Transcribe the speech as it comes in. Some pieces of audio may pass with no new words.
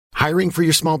Hiring for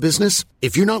your small business?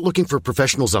 If you're not looking for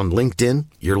professionals on LinkedIn,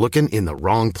 you're looking in the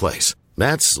wrong place.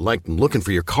 That's like looking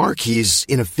for your car keys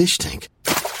in a fish tank.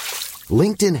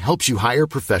 LinkedIn helps you hire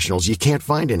professionals you can't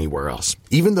find anywhere else,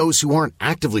 even those who aren't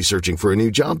actively searching for a new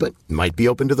job but might be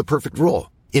open to the perfect role.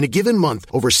 In a given month,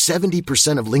 over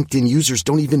 70% of LinkedIn users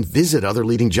don't even visit other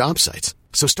leading job sites.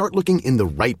 So start looking in the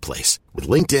right place. With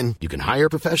LinkedIn, you can hire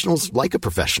professionals like a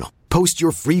professional. Post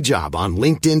your free job on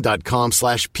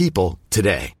linkedin.com/people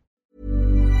today.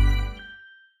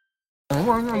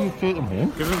 Why are you taking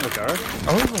home? Give him the car.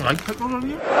 I don't even like petrol on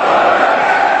you.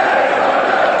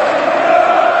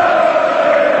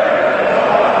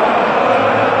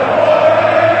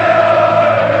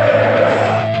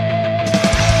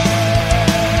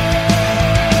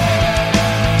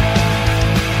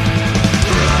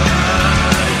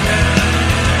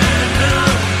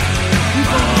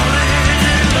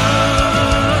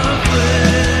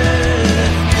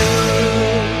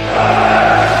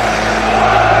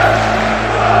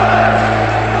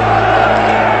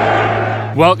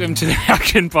 Welcome to the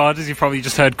Action Pod. As you probably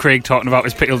just heard Craig talking about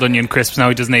his pickled onion crisps. Now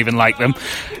he doesn't even like them.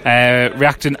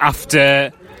 Reacting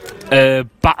after a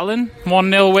battling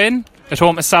 1-0 win at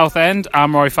home at Southend.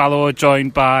 I'm Rory Fallow,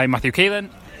 joined by Matthew Keelan.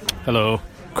 Hello.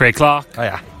 Craig Clark. Oh,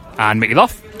 yeah. And Mickey Lough.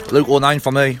 Luke 09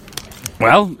 for me.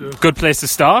 Well, good place to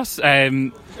start.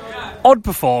 Odd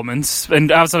performance.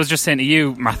 And as I was just saying to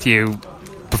you, Matthew,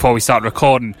 before we started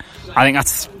recording, I think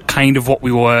that's kind of what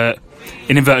we were,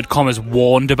 in inverted commas,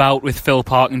 warned about with Phil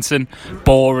Parkinson.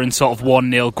 Boring sort of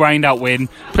 1-0 grind out win,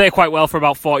 play quite well for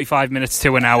about 45 minutes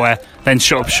to an hour, then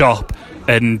shut up shop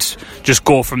and just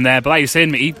go from there. But like you're saying,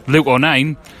 Mickey, Luke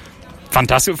 09,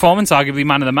 fantastic performance, arguably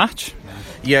man of the match.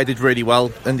 Yeah, did really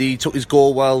well, and he took his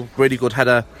goal well, really good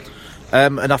header.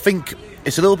 And I think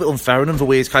it's a little bit unfair on him the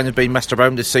way he's kind of been messed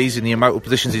around this season, the amount of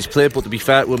positions he's played, but to be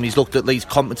fair to him, he's looked at least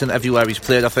competent everywhere he's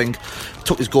played. I think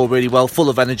took his goal really well, full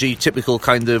of energy, typical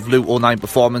kind of Luke 09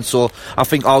 performance. So I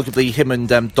think arguably him and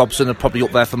Dobson are probably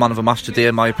up there for man of the match today,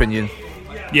 in my opinion.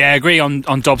 Yeah, I agree on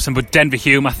Dobson, but Denver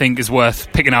Hume I think is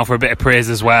worth picking out for a bit of praise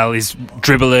as well. His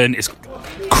dribbling, his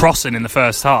crossing in the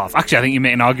first half. Actually, I think you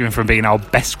make an argument for him being our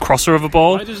best crosser of a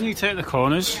ball. Why doesn't he take the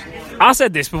corners? I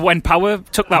said this, but when Power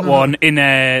took that one in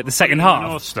the second half,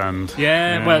 North stand.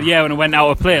 Yeah, when it went out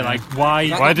of play, like why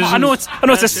doesn't? I know it's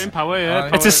Power,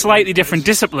 yeah. It's a slightly different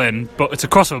discipline, but it's a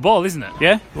cross of a ball, isn't it?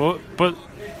 Yeah, well, but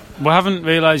we haven't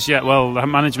realised yet. Well, the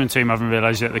management team haven't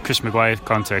realised yet that Chris Maguire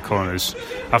can't take corners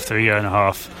after a year and a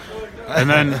half, and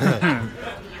then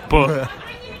but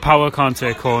Power can't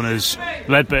take corners.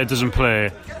 Ledbetter doesn't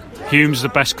play. Hume's the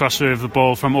best crosser of the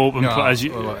ball from open play.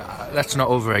 Let's not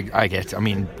over-egg it. I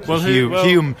mean, Well,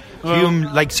 Hume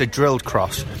likes a drilled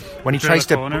cross. When he tries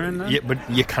to... Yeah, but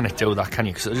you can't do that, can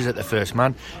you? Because it was at the first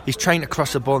man. He's trying to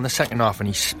cross the ball in the second half and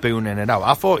he's spooning it out.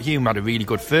 I thought Hume had a really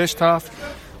good first half,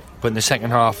 but in the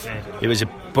second half,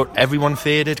 but everyone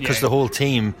faded because the whole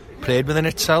team played within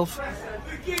itself.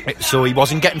 So he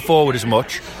wasn't getting forward as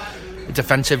much.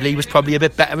 Defensively, he was probably a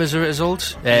bit better as a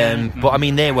result. But I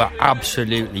mean, they were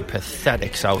absolutely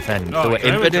pathetic. Southend. They were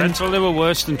impotent. They were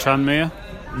worse than Tranmere.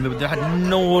 They had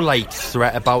no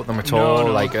threat about them at all.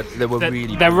 No. They were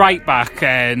really. Their right back,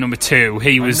 number 2,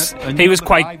 he was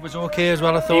quite. Was okay as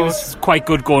well. I thought he was quite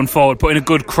good going forward, putting a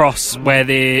good cross where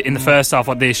they in the first half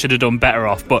what they should have done better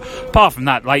off. But apart from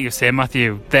that, like you say,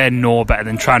 Matthew, they're no better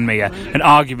than Tranmere, and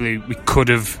arguably we could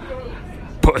have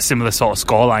put a similar sort of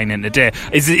scoreline in today.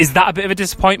 Is that a bit of a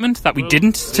disappointment that we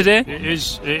didn't today? It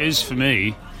is for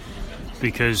me,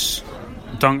 because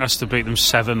Doncaster beat them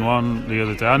 7-1 the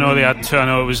other day. I know they had two. I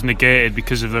know it was negated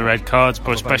because of the red cards,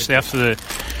 but especially after the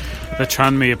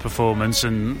Tranmere performance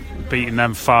and beating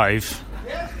them 5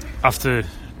 after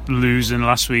losing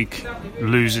last week,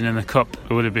 losing in the cup,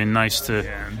 it would have been nice to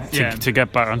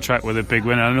get back on track with a big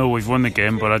win. I know we've won the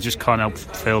game, but I just can't help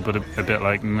feel a bit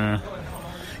like nah.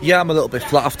 Yeah, I'm a little bit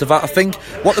flat after that. I think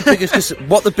what the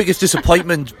biggest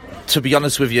disappointment, to be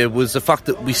honest with you, was the fact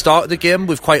that we started the game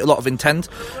with quite a lot of intent,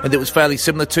 and it was fairly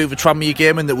similar to the Tranmere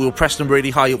game, in that we were pressing them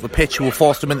really high up the pitch, we were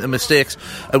forcing them into mistakes,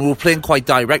 and we were playing quite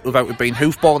direct without it being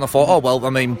hoofball. And I thought,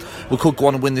 we could go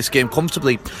on and win this game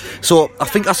comfortably. So I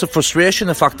think that's a frustration,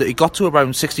 the fact that it got to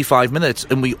around 65 minutes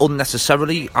and we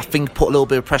unnecessarily, I think, put a little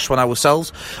bit of pressure on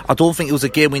ourselves. I don't think it was a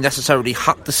game we necessarily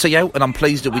had to see out, and I'm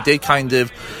pleased that we did kind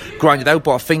of grind it out.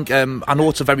 But I think, I know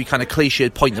it's a very kind of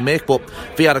cliched point to make, but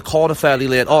they had a corner fairly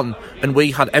late on, and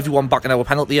we had everyone back in our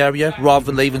penalty area, rather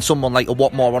than leaving someone like a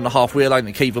Watmore on the halfway line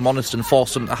to keep them honest and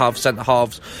force them to have centre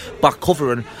halves back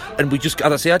covering. And we just,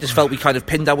 as I say, I just felt we kind of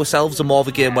pinned ourselves the more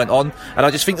the game went on, and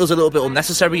I just think it was a little bit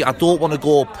unnecessary. I don't want to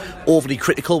go overly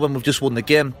critical when we've just won the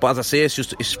game, but as I say,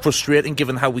 it's frustrating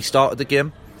given how we started the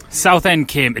game. Southend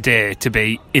came today to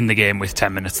be in the game with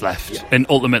 10 minutes left, and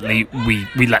ultimately we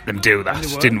let them do that,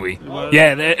 didn't we?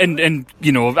 Yeah, and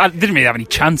you know, I didn't really have any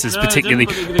chances particularly,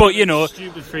 but you know,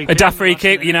 a daft free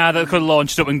kick, you know, that could have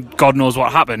launched up, and God knows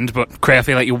what happened. But Craig, I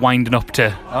feel like you're winding up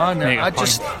to. Oh no,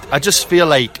 I just feel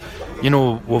like, you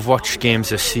know, we've watched games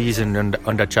this season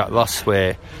under Jack Ross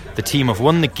where the team have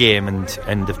won the game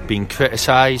and they've been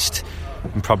criticised,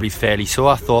 and probably fairly so.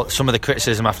 I thought some of the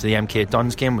criticism after the MK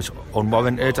Dons game was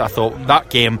unwarranted. I thought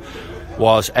that game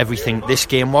was everything this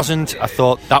game wasn't. I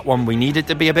thought that one we needed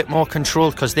to be a bit more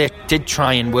controlled because they did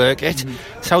try and work it.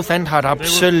 Southend had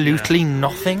absolutely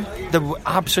nothing. They were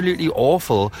absolutely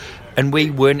awful, and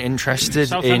we weren't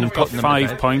interested in putting them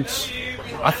 5 points.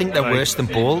 I think they're worse than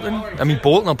Bolton. I mean,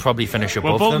 Bolton will probably finish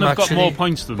above Bolton them, have actually. got more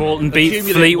points than Bolton beat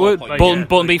Fleetwood.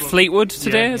 Bolton beat Fleetwood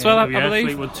today as well, I believe.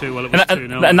 Fleetwood too. Well, it was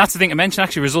 2-0. And that's the thing to mention.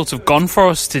 Actually, results have gone for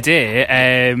us today.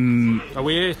 Are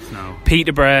we 8th now?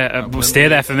 Peterborough will stay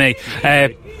there for me.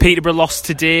 Peterborough lost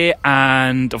today,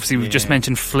 and obviously we've just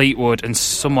mentioned Fleetwood and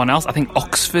someone else. I think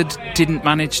Oxford didn't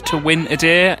manage to win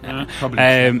today.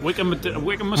 Wickham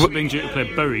must have been due to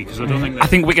play Bury, because I don't think. I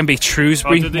think Wickham beat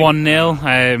Shrewsbury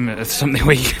 1-0. It's something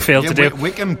we failed to do.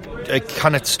 Wickham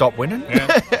cannot stop winning.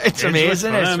 It's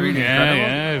amazing. It's really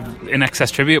incredible. In excess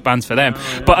tribute bands for them.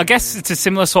 But I guess it's a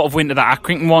similar sort of win to that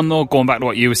Accrington one, though, going back to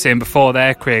what you were saying before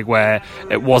there, Craig, where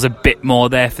it was a bit more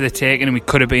there for the taking and we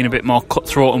could have been a bit more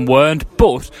cutthroat and weren't.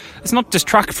 But it's not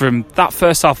distract from that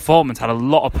first half performance. Had a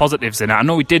lot of positives in it. I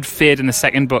know we did fade in the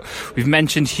second, but we've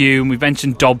mentioned Hume, we've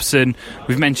mentioned Dobson,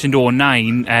 we've mentioned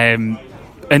O'Nien,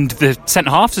 and the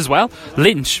centre halves as well.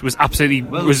 Lynch was absolutely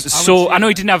I know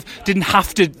he didn't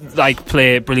have to like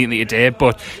play brilliantly today,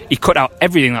 but he cut out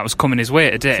everything that was coming his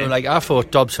way today. So like, I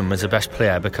thought Dobson was the best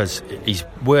player because he's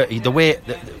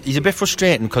a bit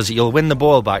frustrating because he'll win the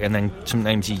ball back and then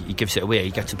sometimes he gives it away.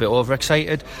 He gets a bit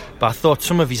overexcited. But I thought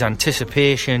some of his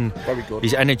anticipation,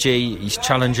 his energy, his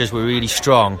challenges were really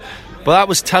strong. But that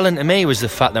was telling to me was the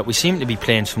fact that we seemed to be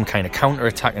playing some kind of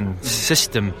counter-attacking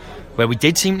system where we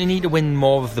did seem to need to win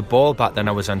more of the ball back than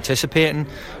I was anticipating.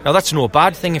 Now that's no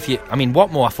bad thing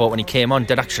Watmore, I thought when he came on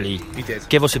did actually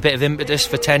give us a bit of impetus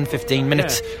for 10-15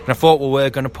 minutes, and I thought we were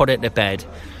going to put it to bed.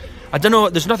 I don't know,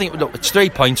 there's nothing. Look, it's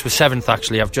 3 points, we're 7th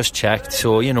actually, I've just checked,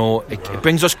 so you know it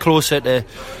brings us closer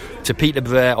to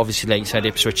Peterborough. Obviously, like you said,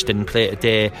 Ipswich didn't play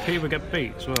today. Peterborough got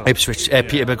beat as well.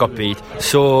 Peterborough got beat,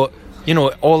 so you know,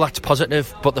 all that's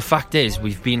positive. But the fact is,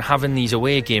 we've been having these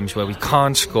away games where we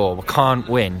can't score, we can't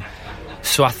win.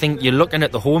 So I think you're looking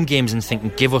at the home games and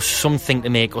thinking, give us something to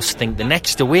make us think the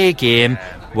next away game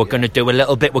we're going to do a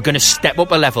little bit, we're going to step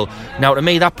up a level. Now to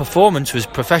me that performance was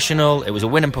professional, it was a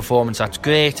winning performance, that's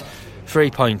great, 3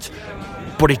 points,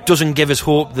 but it doesn't give us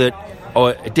hope that,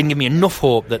 or it didn't give me enough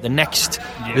hope that the next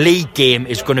league game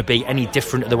is going to be any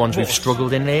different to the ones we've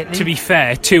struggled in lately. To be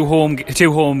fair, two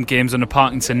home games under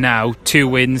Parkinson now, 2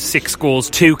 wins, 6 goals,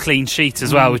 2 clean sheets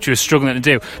as well, which we were struggling to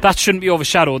do. That shouldn't be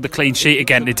overshadowed, the clean sheet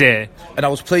again today. And I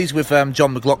was pleased with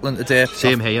John McLaughlin today.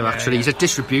 Same here, actually. His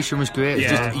distribution was great.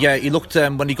 He looked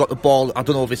when he got the ball. I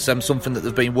don't know if it's something that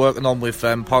they've been working on with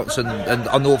Parkinson, and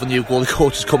I know the new goalie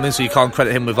coach has come in, so you can't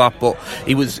credit him with that. But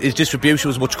his distribution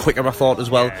was much quicker, I thought, as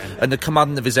well, and the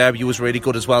command of his area was really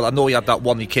good as well. I know he had that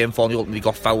one he came for and he ultimately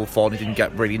got fouled for and he didn't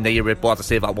get really near it, but as I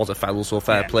say, that was a foul, so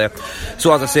fair play.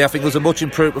 So as I say, I think it was a much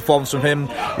improved performance from him.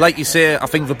 Like you say, I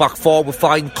think the back four were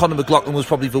fine. Conor McLaughlin was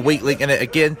probably the weak link in it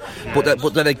again,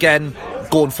 but then again,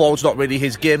 going forward's not really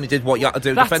his game. He did what you had to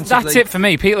do defensively. That's it for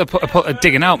me. People are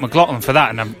digging out McLaughlin for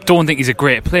that, and I don't think he's a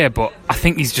great player, but I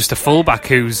think he's just a fullback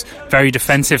who's very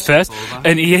defensive first,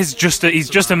 and he's just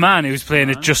a man who's playing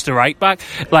at just a right back.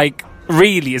 Like,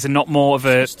 really, is it not more of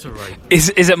a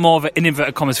is it more of an, in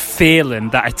inverted commas, failing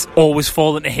that it's always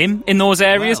fallen to him in those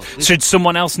areas? Should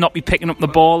someone else not be picking up the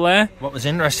ball there? What was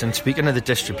interesting, speaking of the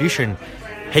distribution,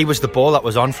 he was the ball that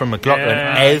was on from McLaughlin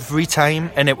every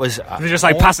time, and it was they're just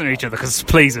like passing to each other because it's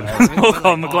pleasing. We'll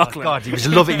call him McLaughlin. Oh God, he was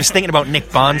lovely. He was thinking about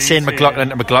Nick Barnes saying McLaughlin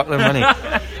to McLaughlin, wasn't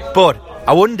he? But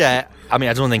I wonder, I mean,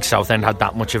 I don't think Southend had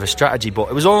that much of a strategy, but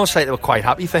it was almost like they were quite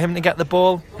happy for him to get the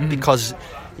ball because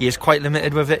he is quite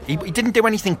limited with it. He didn't do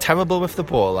anything terrible with the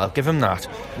ball, I'll give him that.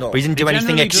 No. But he didn't do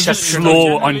anything exceptional.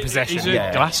 Slow on possession. He's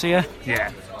a glacier.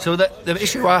 Yeah. So the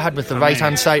issue I had with the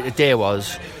right-hand side today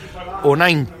was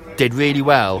O'Nien did really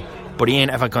well, but he ain't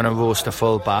ever going to roast a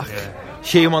full back.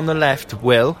 Hume on the left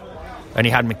will, and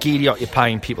he had McGeady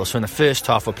occupying people, so in the first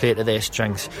half we played to their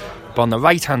strengths. But on the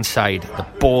right-hand side, the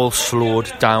ball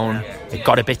slowed down, it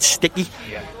got a bit sticky.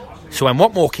 So when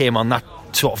Watmore came on, that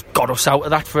sort of got us out of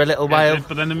that for a little while.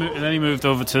 But then he moved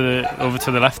over to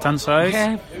the left hand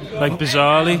side, like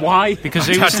bizarrely. Why? Because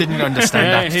I didn't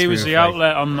understand that. He was the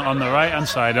outlet on the right hand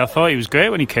side. I thought he was great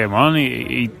when he came on.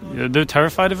 They were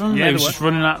terrified of him. He was just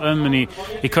running at them, and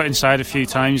he cut inside a few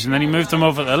times, and then he moved them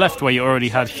over to the left where you already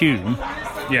had Hume,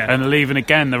 and leaving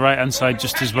again the right hand side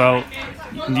just as well.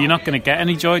 You're not going to get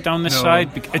any joy down this side.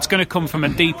 It's going to come from a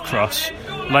deep cross.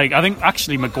 Like, I think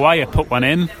actually Maguire put one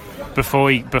in before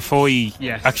he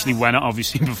actually went off.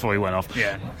 Obviously before he went off.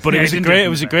 Yeah. But it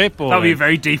was a great ball. That would be a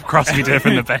very deep cross we did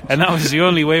from the bench. And that was the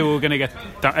only way we were going to get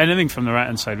anything from the right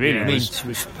hand side. Really. I mean,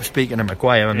 speaking of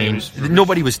Maguire,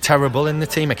 nobody was terrible in the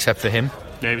team except for him.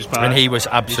 Yeah, he was bad. And he was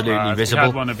absolutely visible. He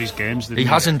had one of his games. He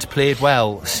hasn't played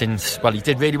well since. Well, he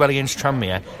did really well against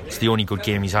Tranmere. It's the only good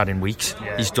game he's had in weeks.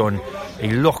 Yeah. He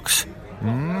looks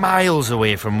miles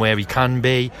away from where he can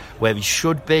be, where he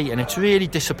should be, and it's really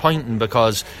disappointing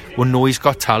because we know he's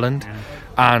got talent,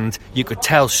 and you could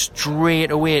tell straight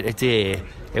away today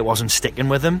it wasn't sticking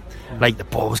with him. Like, the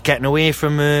ball was getting away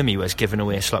from him, he was giving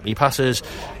away sloppy passes,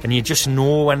 and you just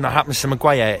know when that happens to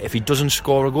Maguire, if he doesn't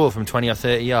score a goal from 20 or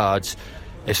 30 yards,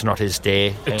 it's not his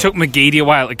day. It took McGeady a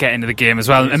while to get into the game as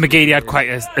well, and McGeady had quite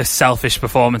a selfish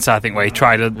performance, I think, where he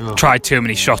tried too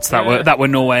many shots that were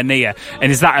nowhere near.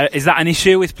 And is that an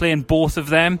issue with playing both of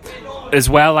them as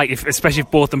well? Like, especially if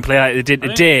both of them play like they did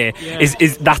today, I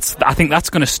think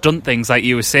that's going to stunt things, like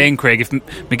you were saying, Craig. If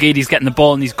McGeady's getting the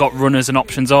ball and he's got runners and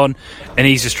options on, and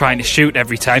he's just trying to shoot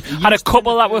every time. Had a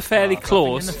couple that were fairly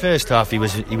close. In the first half, he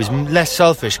was less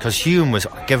selfish because Hume was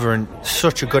giving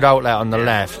such a good outlet on the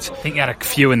left. I think he had a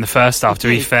few in the first half, to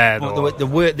be fair.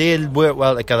 They worked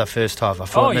well together first half. I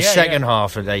thought in the second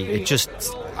half, it just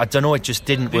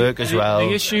didn't work as well.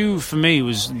 The issue for me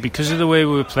was because of the way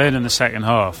we were playing in the second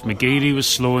half. McGeady was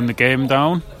slowing the game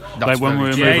down. That's when we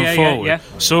were moving forward. Yeah.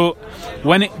 So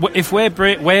if we're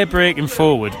breaking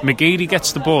forward, McGeady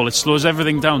gets the ball, it slows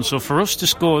everything down. So for us to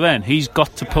score, then he's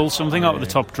got to pull something out of the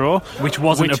top draw, which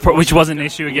wasn't an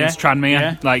issue against Tranmere.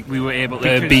 Yeah. Like, we were able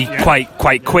to be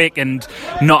quite quick and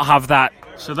not have that.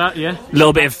 So that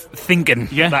little bit of thinking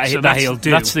that he'll do.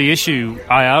 That's the issue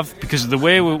I have, because the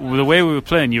way we were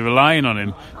playing, you're relying on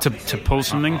him to pull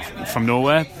something from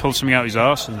nowhere, pull something out his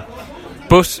arse, and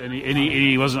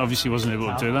he wasn't able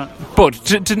to do that. But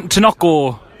to not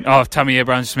go. Oh, Tammy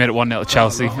Abraham just made it 1-0 to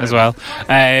Chelsea as well.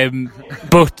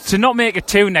 But to not make it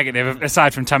too negative,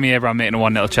 aside from Tammy Abraham making a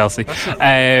 1-0 to Chelsea,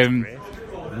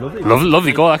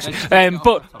 lovely goal actually.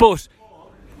 But.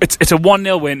 It's a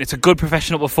 1-0 win. It's a good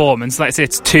professional performance. Like I say,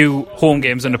 it's 2 home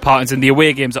games under Partons, and the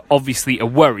away games are obviously a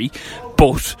worry,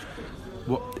 but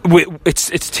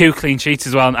it's 2 clean sheets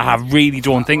as well, and I really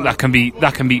don't think that can be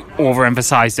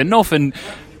overemphasised enough. And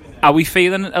are we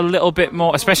feeling a little bit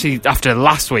more, especially after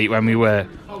last week when we were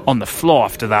on the floor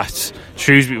after that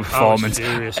Shrewsbury performance,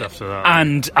 after that.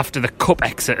 And after the cup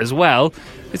exit as well?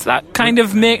 Is that kind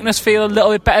of making us feel a little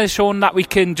bit better, showing that we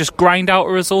can just grind out a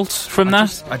result from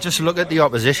that? I just look at the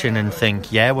opposition and think,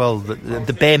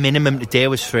 the bare minimum today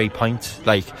was 3 points,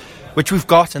 which we've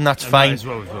got, and that's fine.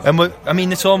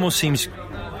 And it almost seems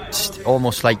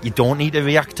almost like you don't need to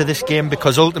react to this game,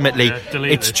 because ultimately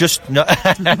it's just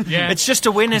it's just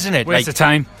a win, isn't it? Waste of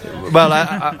time.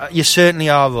 Well, you certainly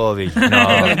are, Rory.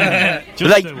 No.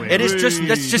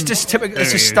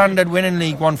 It's a standard win in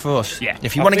League One for us. Yeah.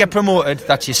 If you want to get promoted,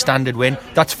 that's your standard win.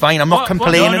 That's fine. I'm not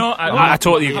complaining. I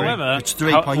totally agree. However, it's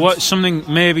 3 points. Something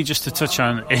maybe just to touch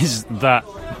on is that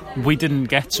we didn't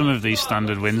get some of these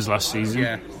standard wins last season.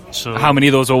 Yeah. So how many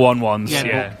of those were 1-1s?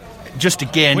 Yeah. Just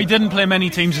again, we didn't play many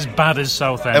teams as bad as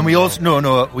Southend, and we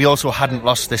also hadn't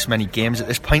lost this many games at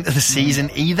this point of the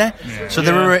season either. Yeah. So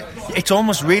it's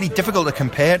almost really difficult to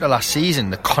compare to last season.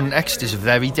 The context is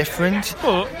very different.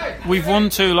 But we've won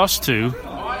 2, lost 2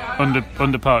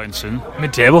 under Parkinson.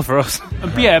 Mid-table for us.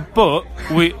 Yeah, but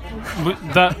we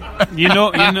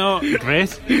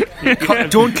great.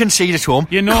 Don't concede at home.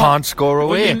 Can't score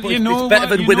away. It's better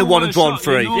than winning 1 and drawn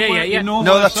 3. Yeah. No,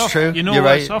 that's true. You're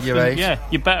right. Yeah,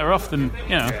 you're better off than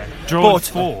drawing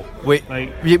 4. We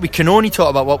can only talk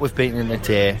about what we've beaten in the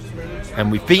day,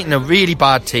 and we've beaten a really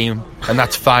bad team, and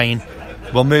that's fine.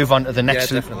 We'll move on to the next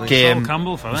game.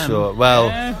 Campbell for them. So,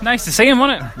 nice to see him,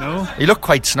 wasn't it? No, he looked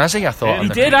quite snazzy, I thought. He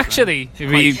did actually.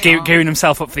 Gearing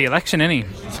himself up for the election, didn't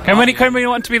he? Can we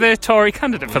want to be the Tory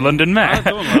candidate for London Mayor?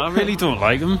 I really don't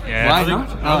like him. Yeah.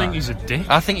 I think he's a dick.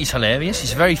 I think he's hilarious.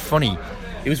 He's very funny.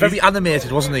 He was very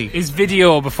animated, wasn't he? His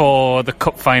video before the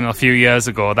cup final a few years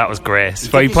ago, that was great.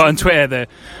 But he put on Twitter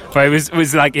where it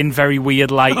was like in very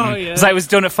weird lighting. Oh, yeah. It was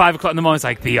done at 5 o'clock in the morning. It's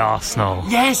like, the Arsenal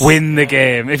win the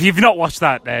game. If you've not watched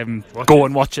that, go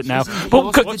and watch it now.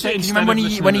 But do you remember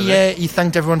when he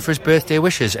thanked everyone for his birthday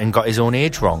wishes and got his own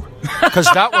age wrong? Because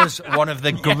that was one of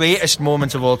the greatest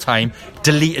moments of all time.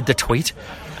 Deleted the tweet.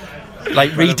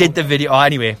 Like, redid the video. Oh,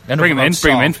 anyway. Bring him in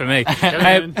for me. Back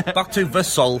to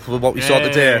Vissol for what we saw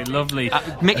today. Lovely.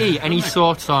 Mickey, any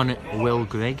thoughts on Will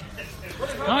Grigg?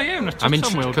 Oh, yeah, I'm not touched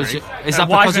on Will Grigg. Is that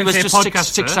because it was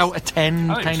just 6 out of 10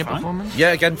 kind of performance?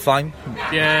 Yeah, again, fine.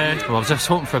 Yeah. Well, I was just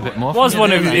hoping for a bit more. Was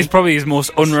one of his probably his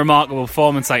most unremarkable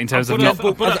performance, like, in terms of...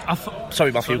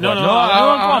 Sorry, Matthew. Go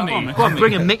on,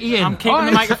 bring him, Mickey in. I'm keeping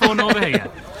the microphone over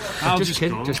here. Just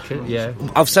kid, yeah.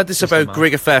 I've said this about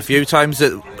Grigg a fair few times,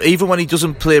 that even when he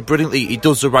doesn't play brilliantly, he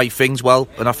does the right things well,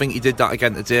 and I think he did that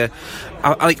again today.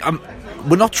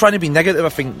 We're not trying to be negative, I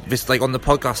think, this, like, on the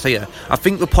podcast here. I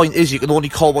think the point is you can only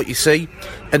call what you see,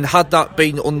 and had that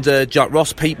been under Jack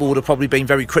Ross, people would have probably been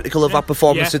very critical of that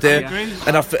performance today.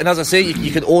 And as I say,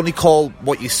 you can only call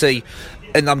what you see.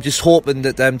 And I'm just hoping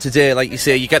that today, like you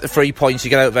say, you get the 3 points, you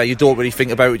get out there, you don't really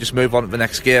think about it, just move on to the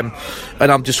next game.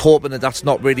 And I'm just hoping that that's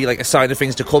not really like a sign of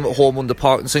things to come at home under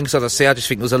Parkinson, because as I say, I just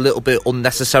think it was a little bit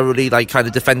unnecessarily like kind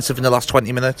of defensive in the last 20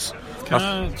 minutes. Can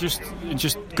I just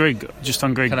Grigg, just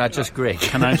on Grigg? Can I just Grigg?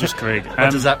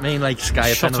 What does that mean, like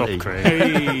Sky shut penalty? Up,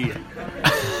 Grigg.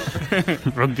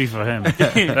 Rugby for him.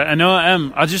 I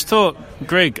know. I just thought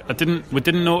Grigg. We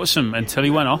didn't notice him until he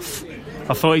went off.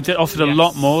 I thought he offered a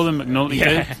lot more than McNulty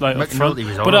did. Like, McNulty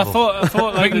was horrible. But I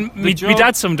thought like my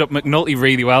dad summed up McNulty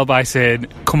really well by saying,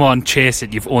 "Come on, chase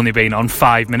it. You've only been on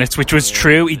 5 minutes," which was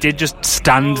true. He did just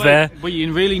stand there. But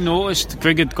you really noticed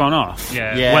Grigg had gone off.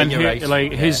 Yeah, when you're right.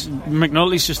 Like his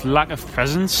McNulty's just lack of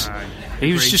presence.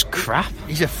 He was just crap.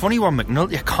 He's a funny one,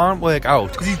 McNulty. I can't work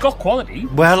out Because he's got quality.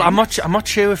 Well, I'm not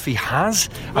sure if he has.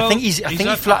 I think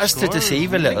he flatters to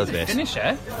deceive a little bit.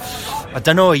 Finisher. I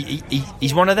don't know.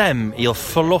 He's one of them. He'll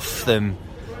fluff them,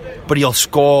 but he'll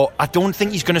score. I don't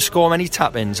think he's going to score many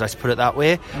tap-ins. Let's put it that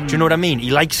way. Do you know what I mean? He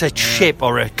likes a chip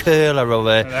or a curler or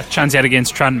a that chance he had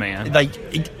against Tranmere. Yeah?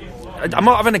 Like, I'm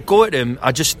not having a go at him.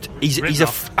 I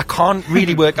can't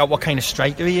really work out what kind of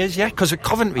striker he is. Yeah, because at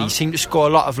Coventry he seemed to score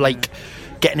a lot of like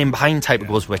getting in behind type of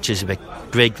goals, which is a bit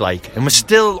Grigg like, and we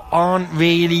still aren't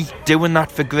really doing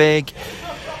that for Grigg.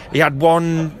 He had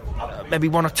maybe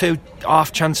one or two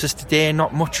half chances today.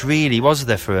 Not much really, was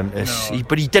there for him?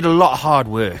 But he did a lot of hard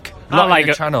work. I like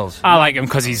him. Channels. I like him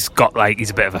because he's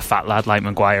a bit of a fat lad like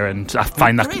Maguire, and I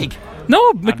find that. Grigg?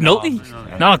 No, McNulty.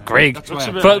 No, Grigg.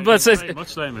 But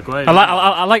much like Maguire.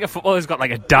 I like a footballer who's got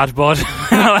like a dad bod.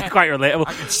 Quite relatable.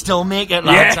 I could still make it,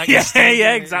 lads.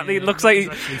 Yeah, exactly. It looks like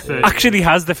he actually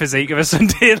has the physique of a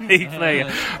Sunday League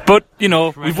player. But,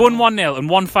 we've won 1-0 and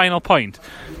one final point.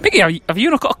 Mickey, have you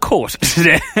not got a coat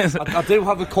today? I do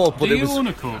have a coat, but it was... own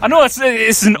a coat? I know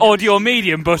it's an audio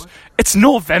medium, but it's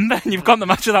November and you've gone the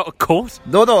match without a coat.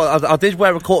 No, I did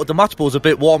wear a coat at the match, but it was a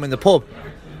bit warm in the pub.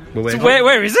 So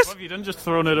where is it? What have you done? Just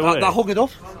thrown it away? I hung it up.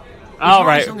 Oh,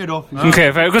 right. Okay,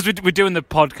 because we're doing the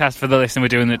podcast for the listener, we're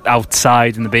doing it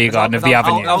outside in the beer garden of the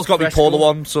Avenue. I was got my polo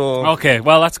on, so... Okay,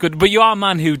 well, that's good. But you are a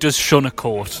man who does shun a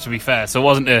coat, to be fair, so it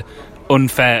wasn't an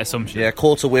unfair assumption. Yeah,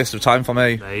 coat's a waste of time for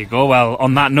me. There you go. Well,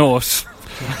 on that note,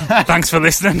 thanks for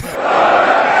listening.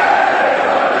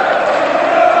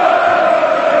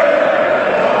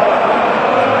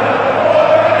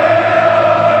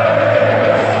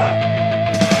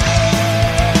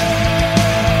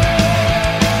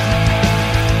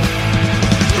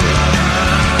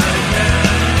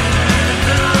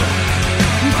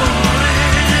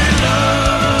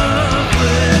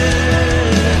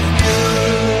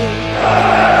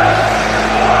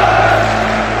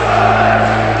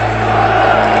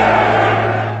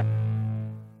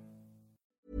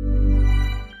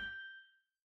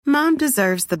 Mom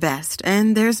deserves the best,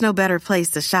 and there's no better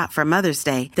place to shop for Mother's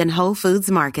Day than Whole Foods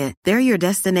Market. They're your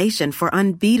destination for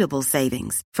unbeatable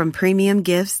savings, from premium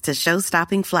gifts to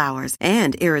show-stopping flowers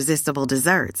and irresistible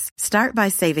desserts. Start by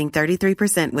saving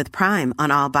 33% with Prime on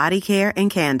all body care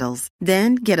and candles.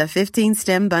 Then get a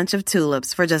 15-stem bunch of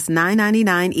tulips for just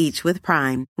 $9.99 each with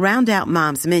Prime. Round out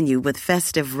Mom's menu with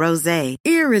festive rosé,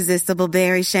 irresistible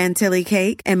berry chantilly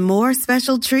cake, and more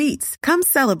special treats. Come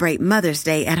celebrate Mother's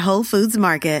Day at Whole Foods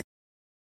Market.